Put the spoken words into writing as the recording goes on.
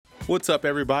What's up,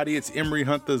 everybody? It's Emory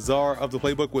Hunt, the czar of the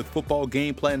playbook with Football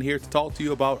Game Plan, here to talk to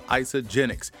you about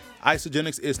Isagenix.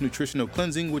 Isagenix is nutritional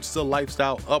cleansing, which is a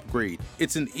lifestyle upgrade.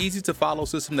 It's an easy-to-follow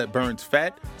system that burns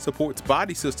fat, supports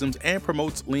body systems, and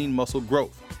promotes lean muscle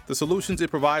growth. The solutions it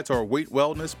provides are weight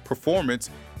wellness, performance,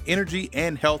 energy,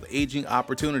 and health aging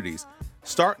opportunities.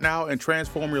 Start now and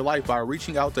transform your life by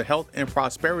reaching out to Health and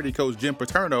Prosperity Coach Jen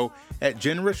Paterno at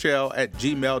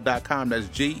jenrachelle@gmail.com. That's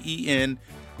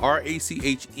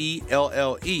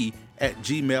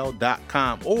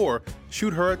JenRachelle@gmail.com, or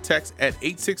shoot her a text at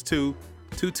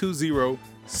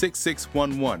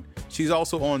 862-220-6611. She's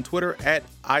also on Twitter at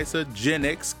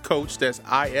Isagenix Coach. That's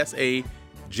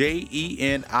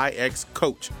ISAGENIX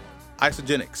Coach.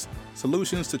 Isagenix,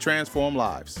 solutions to transform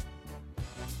lives.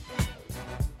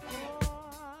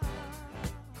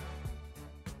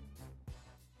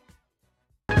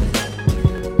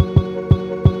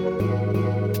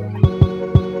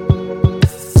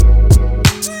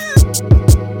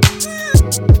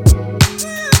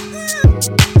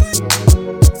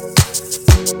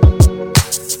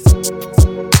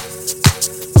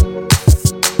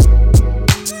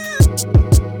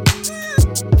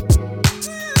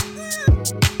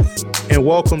 And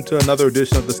welcome to another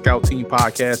edition of the Scout Team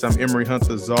Podcast. I'm Emory Hunt,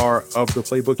 the czar of the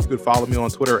playbook. You can follow me on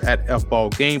Twitter at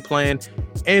FBallGamePlan.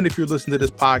 And if you're listening to this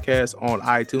podcast on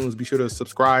iTunes, be sure to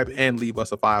subscribe and leave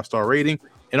us a 5-star rating.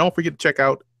 And don't forget to check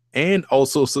out and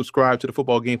also subscribe to the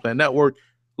Football Game Plan Network,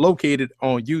 located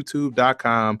on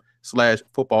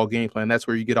youtube.com/Football Game Plan. That's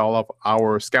where you get all of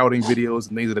our scouting videos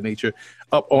and things of that nature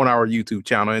up on our YouTube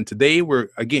channel. And today we're,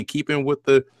 again, keeping with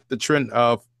the trend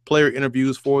of player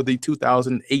interviews for the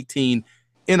 2018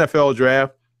 NFL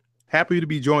Draft. Happy to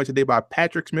be joined today by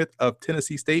Patrick Smith of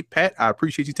Tennessee State. Pat, I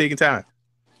appreciate you taking time.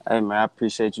 Hey, man, I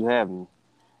appreciate you having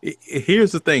me.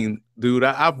 Here's the thing, dude.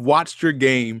 I've watched your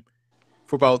game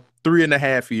for about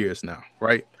 3.5 years now,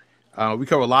 right? We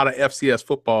cover a lot of FCS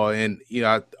football, and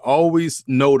I always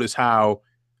notice how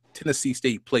Tennessee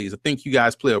State plays. I think you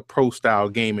guys play a pro-style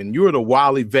game, and you're the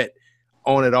wily vet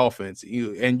on that offense.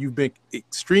 And you've been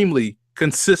extremely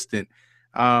consistent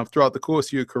throughout the course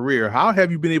of your career. How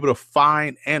have you been able to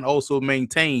find and also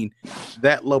maintain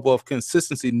that level of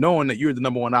consistency, knowing that you're the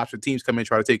number one option? Teams come in and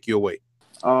try to take you away.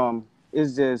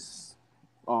 It's just,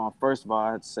 first of all,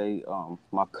 I'd say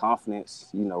my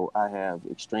confidence. I have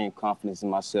extreme confidence in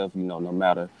myself. No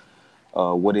matter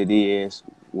what it is,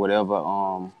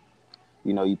 whatever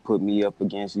you put me up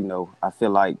against. I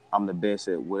feel like I'm the best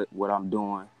at what I'm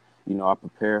doing. I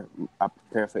prepare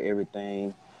for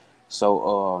everything.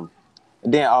 So,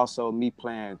 and then also me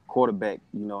playing quarterback,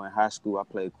 in high school, I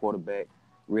played quarterback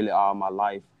really all my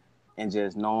life, and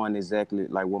just knowing exactly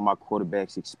like what my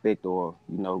quarterbacks expect, or,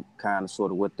 kind of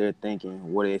sort of what they're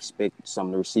thinking, what they expect some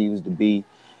of the receivers to be.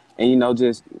 And, I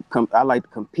like to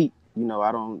compete.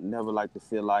 I don't never like to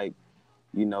feel like,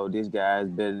 this guy is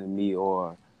better than me,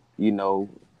 or, I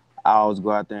always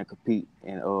go out there and compete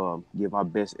and give my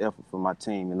best effort for my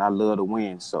team. And I love to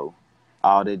win. So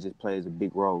all that just plays a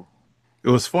big role. It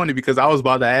was funny because I was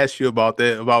about to ask you about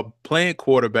that, about playing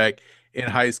quarterback in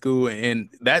high school,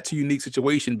 and that's a unique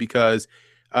situation because,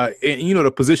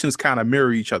 the positions kind of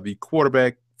mirror each other. The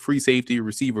quarterback, free safety,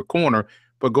 receiver, corner,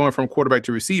 but going from quarterback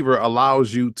to receiver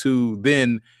allows you to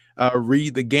then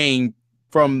read the game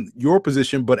from your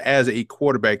position, but as a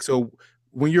quarterback. So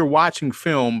when you're watching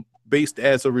film based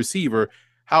as a receiver,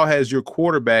 how has your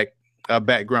quarterback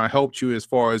background helped you as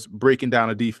far as breaking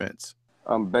down a defense?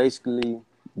 Basically,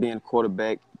 being a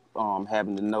quarterback,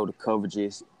 having to know the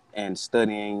coverages and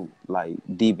studying like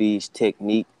DB's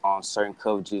technique on certain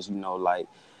coverages, like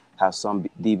how some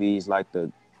DBs like to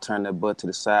turn their butt to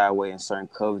the sideway in certain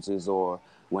coverages, or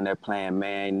when they're playing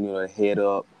man, head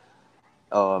up,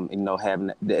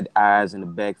 having the eyes in the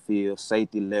backfield,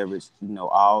 safety leverage,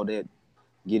 all that,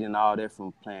 getting all that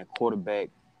from playing quarterback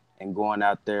and going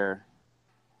out there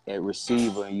at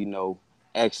receiver and,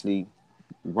 actually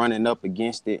running up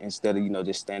against it instead of,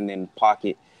 just standing in the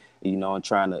pocket, and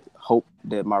trying to hope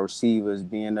that my receiver is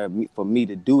being there for me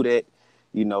to do that,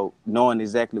 knowing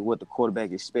exactly what the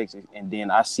quarterback expects. And then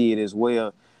I see it as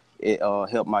well. It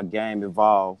helped my game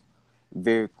evolve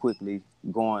very quickly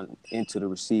going into the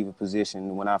receiver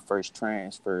position when I first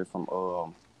transferred from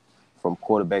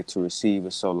quarterback to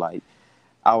receiver. So, like,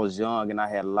 I was young and I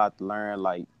had a lot to learn,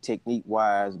 like,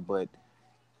 technique-wise, but,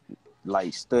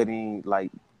 like, studying, like,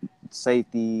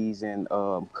 safeties and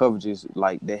coverages,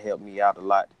 like, that helped me out a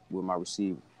lot with my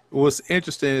receiver. What's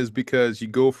interesting is because you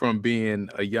go from being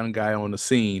a young guy on the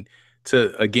scene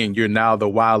to, again, you're now the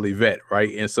wily vet,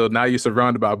 right? And so now you're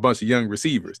surrounded by a bunch of young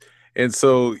receivers. And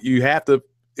so you have to,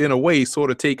 in a way,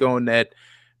 sort of take on that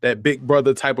big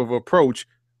brother type of approach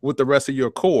with the rest of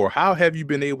your core. How have you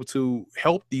been able to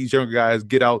help these younger guys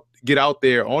get out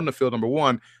there on the field, number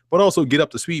one, but also get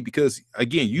up to speed? Because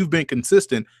again, you've been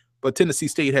consistent, but Tennessee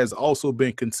State has also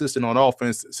been consistent on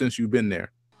offense since you've been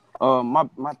there.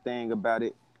 My thing about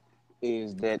it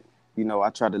is that I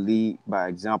try to lead by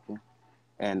example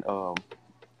and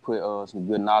put some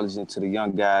good knowledge into the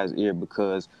young guys' ear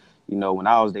because when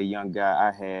I was that young guy,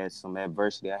 I had some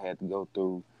adversity I had to go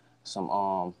through.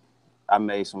 I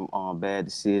made some bad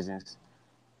decisions,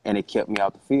 and it kept me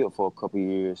out the field for a couple of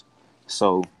years.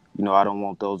 So I don't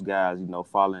want those guys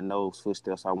following those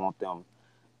footsteps. I want them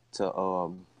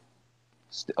to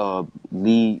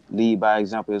lead by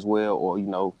example as well,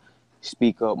 or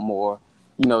speak up more.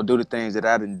 Do the things that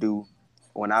I didn't do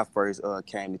when I first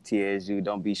came to TSU.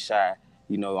 Don't be shy.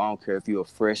 I don't care if you're a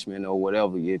freshman or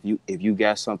whatever. If you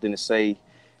got something to say,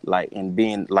 like and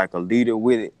being like a leader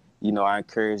with it, I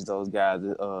encourage those guys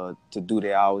to do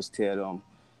that. I always tell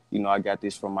them, I got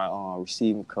this from my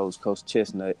receiving coach, Coach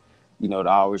Chestnut. To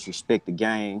always respect the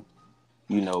game,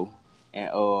 you know,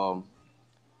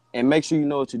 and make sure you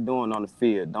know what you're doing on the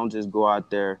field. Don't just go out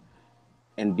there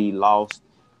and be lost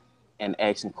and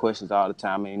asking questions all the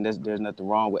time. I mean, there's nothing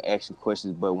wrong with asking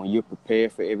questions, but when you're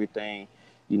prepared for everything,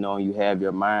 and you have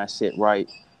your mindset right,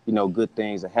 good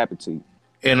things will happen to you.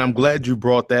 And I'm glad you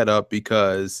brought that up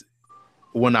because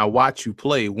when I watch you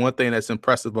play, one thing that's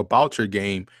impressive about your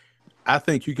game, I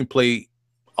think you can play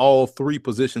all three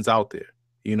positions out there,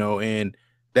 and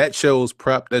that shows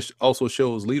prep. That also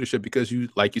shows leadership because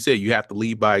like you said, you have to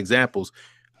lead by examples.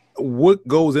 What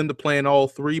goes into playing all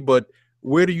three, but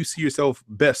where do you see yourself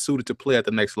best suited to play at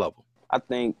the next level? I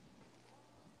think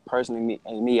personally,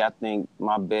 I think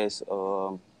my best,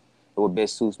 what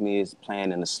best suits me is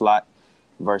playing in the slot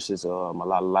versus a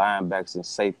lot of linebackers and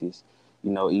safeties.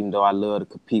 Even though I love to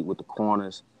compete with the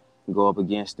corners, go up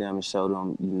against them and show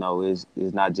them,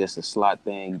 it's not just a slot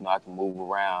thing. I can move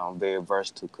around, very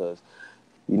versatile because,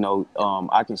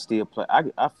 I can still play.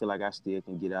 I feel like I still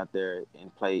can get out there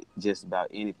and play just about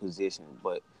any position.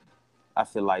 But I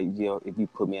feel like, if you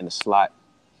put me in the slot,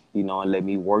 and let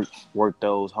me work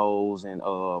those holes and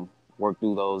work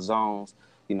through those zones,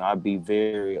 I'd be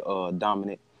very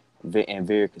dominant and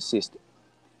very consistent.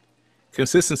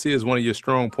 Consistency is one of your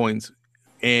strong points,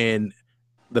 and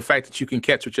the fact that you can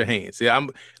catch with your hands. Yeah,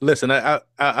 listen. I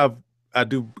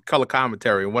do color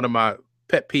commentary, and one of my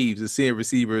pet peeves is seeing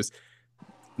receivers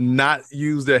not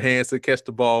use their hands to catch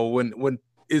the ball when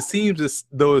it seems as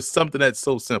though it's something that's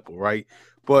so simple, right?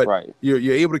 But Right.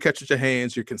 you're able to catch with your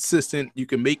hands. You're consistent. You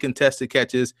can make contested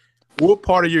catches. What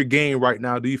part of your game right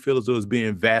now do you feel as though is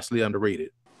being vastly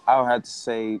underrated? I would have to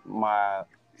say my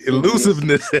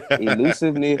Elusiveness.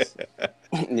 elusiveness.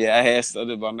 Yeah, I had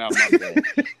studied about now. My bad.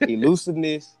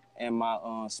 Elusiveness and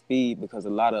my speed, because a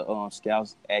lot of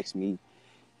scouts ask me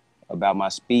about my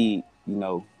speed.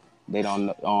 They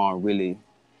don't really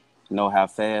know how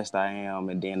fast I am,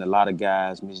 and then a lot of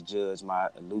guys misjudge my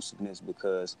elusiveness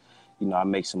because I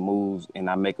make some moves and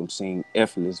I make them seem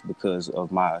effortless because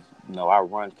of my I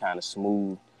run kind of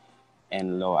smooth,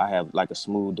 and I have like a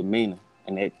smooth demeanor,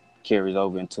 and it carries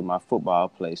over into my football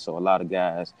play. So a lot of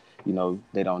guys,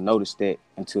 they don't notice that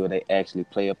until they actually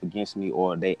play up against me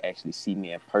or they actually see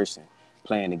me in person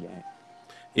playing the game.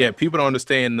 Yeah, people don't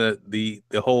understand the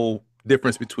whole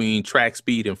difference between track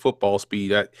speed and football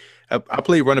speed. I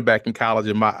played running back in college,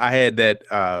 and I had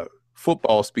that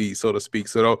football speed, so to speak.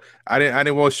 So I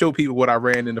didn't want to show people what I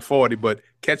ran in the 40, but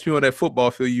catch me on that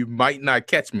football field, you might not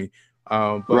catch me.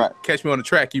 But Right. catch me on the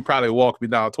track, you probably walk me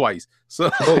down twice.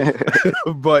 So,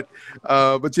 but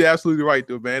you're absolutely right,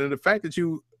 though, man. And the fact that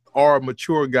you are a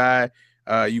mature guy,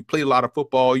 you play a lot of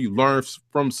football, you learn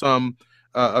from some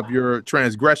of your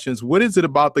transgressions. What is it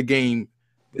about the game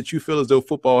that you feel as though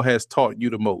football has taught you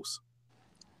the most?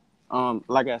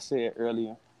 Like I said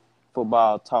earlier,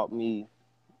 football taught me,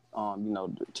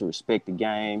 to respect the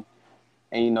game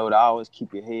and, to always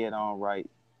keep your head on right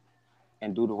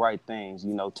and do the right things,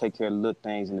 take care of the little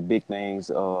things and the big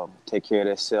things, take care of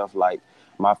that self. Like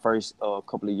my first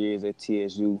couple of years at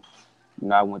TSU,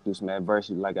 I went through some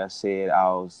adversity. Like I said, I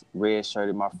was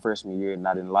red-shirted my freshman year and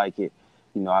I didn't like it.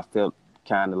 I felt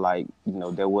kind of like,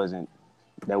 that wasn't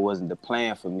the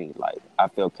plan for me. Like I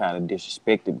felt kind of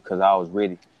disrespected because I was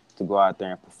ready to go out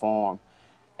there and perform.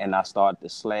 And I started to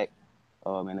slack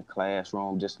in the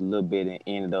classroom just a little bit and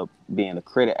ended up being a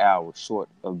credit hour short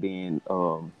of being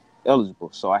eligible.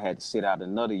 So I had to sit out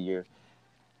another year.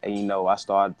 And, I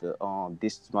started to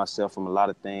distance myself from a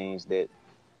lot of things that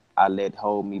I let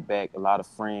hold me back. A lot of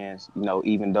friends,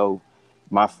 even though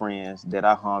my friends that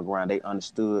I hung around, they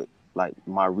understood like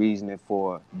my reasoning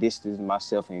for distancing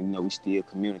myself, and we still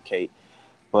communicate.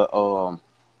 But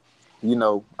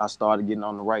I started getting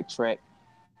on the right track,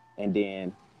 and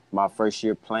then my first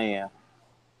year playing,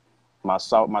 my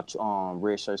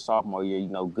redshirt sophomore year,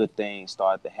 good things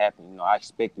started to happen. I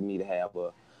expected me to have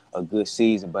a good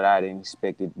season, but I didn't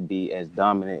expect it to be as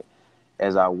dominant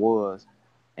as I was.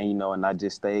 And I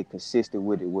just stayed consistent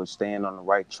with it, with staying on the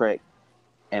right track.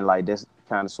 And like that's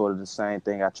kind of sort of the same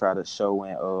thing I try to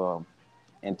show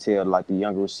and tell like the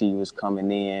younger receivers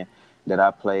coming in that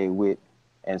I played with,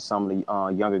 and some of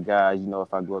the younger guys.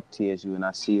 If I go up to TSU and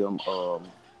I see them,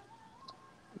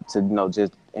 to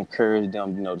just encourage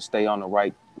them, to stay on the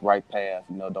right path.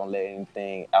 Don't let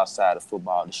anything outside of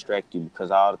football distract you,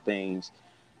 because all the things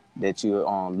that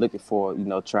you're looking for,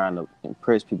 trying to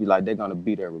impress people, like they're gonna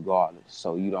be there regardless.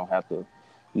 So you don't have to,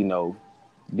 you know,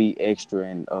 be extra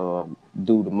and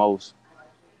do the most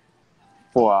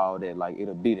for all that. Like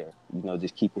it'll be there.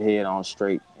 Just keep your head on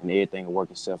straight and everything will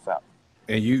work itself out.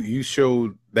 And you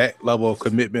showed that level of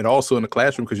commitment also in the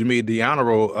classroom, because you made the honor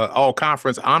roll, all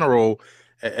conference honor roll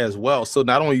as well. So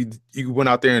not only you went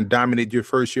out there and dominated your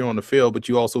first year on the field, but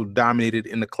you also dominated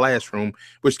in the classroom,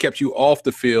 which kept you off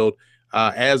the field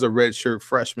as a redshirt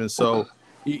freshman. So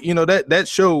that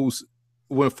shows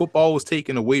when football was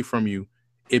taken away from you,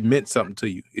 it meant something to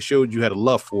you. It showed you had a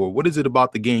love for it. What is it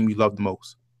about the game you love the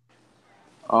most?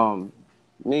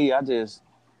 Me, I just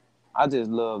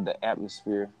love the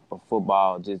atmosphere of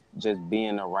football, just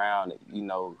being around it.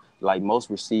 Like most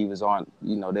receivers aren't,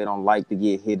 they don't like to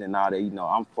get hit and all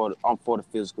that. I'm for the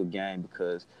physical game,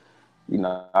 because,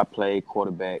 I played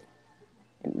quarterback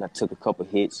and I took a couple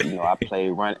hits. I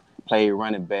played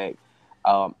running back.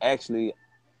 Actually,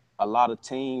 a lot of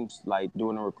teams, like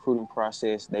during the recruiting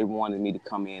process, they wanted me to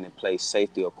come in and play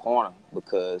safety or corner,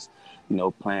 because,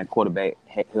 playing quarterback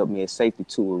helped me at safety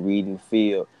too, with reading the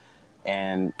field.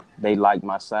 And they liked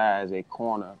my size at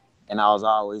corner. And I was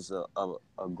always a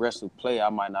aggressive player. I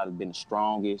might not have been the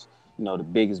strongest, the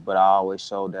biggest, but I always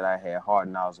showed that I had heart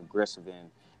and I was aggressive, and,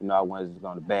 I wasn't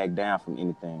going to back down from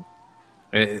anything.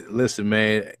 And listen,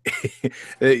 man,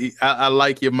 I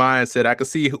like your mindset. I can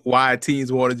see why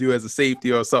teams wanted you as a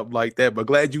safety or something like that, but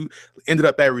glad you ended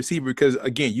up at receiver, because,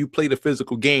 again, you played a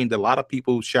physical game that a lot of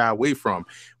people shy away from.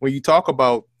 When you talk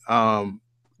about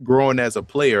growing as a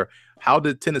player, how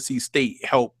did Tennessee State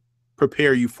help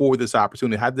prepare you for this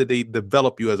opportunity? How did they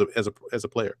develop you as a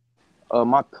player?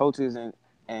 My coaches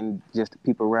and just the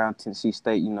people around Tennessee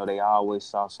State, they always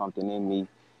saw something in me.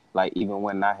 Like even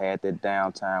when I had that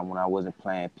downtime when I wasn't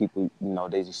playing, people,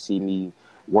 they just see me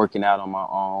working out on my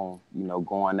own,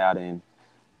 going out and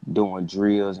doing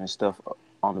drills and stuff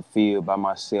on the field by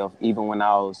myself. Even when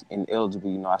I was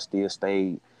ineligible, I still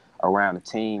stayed around the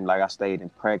team. Like I stayed in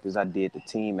practice. I did the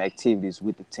team activities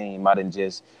with the team. I didn't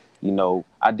just,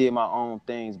 I did my own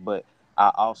things, but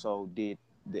I also did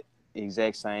the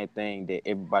exact same thing that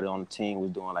everybody on the team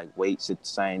was doing, like weights at the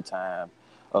same time,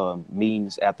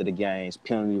 meetings after the games,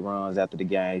 penalty runs after the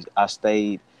games. I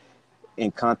stayed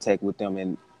in contact with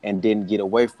them and didn't get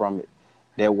away from it.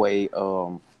 That way,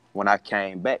 when I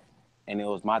came back and it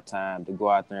was my time to go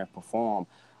out there and perform,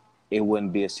 it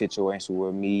wouldn't be a situation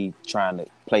where me trying to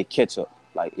play catch up.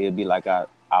 Like it'd be like I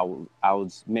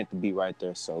was meant to be right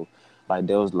there. So like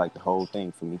that was like the whole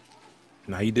thing for me.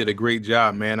 Now, you did a great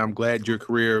job, man. I'm glad your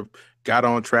career got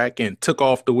on track and took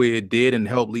off the way it did and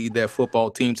helped lead that football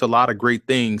team to a lot of great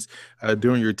things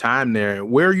during your time there.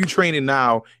 Where are you training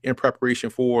now in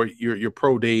preparation for your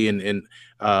pro day and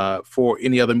for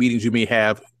any other meetings you may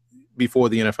have before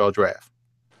the NFL draft?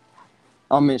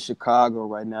 I'm in Chicago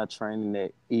right now training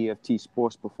at EFT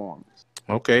Sports Performance.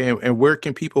 Okay, and where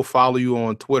can people follow you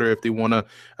on Twitter if they want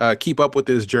to keep up with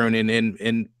this journey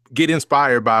and get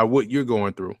inspired by what you're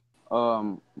going through?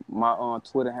 My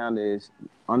Twitter handle is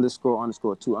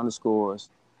 __2_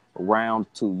 round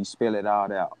 2. You spell it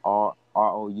out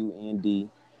ROUNDTWO.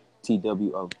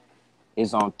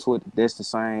 It's on Twitter. That's the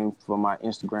same for my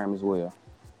Instagram as well.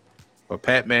 Well,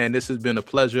 Pat, man, this has been a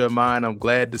pleasure of mine. I'm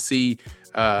glad to see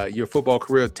your football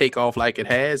career take off like it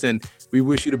has, and we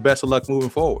wish you the best of luck moving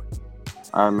forward.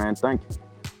 All right, man. Thank you.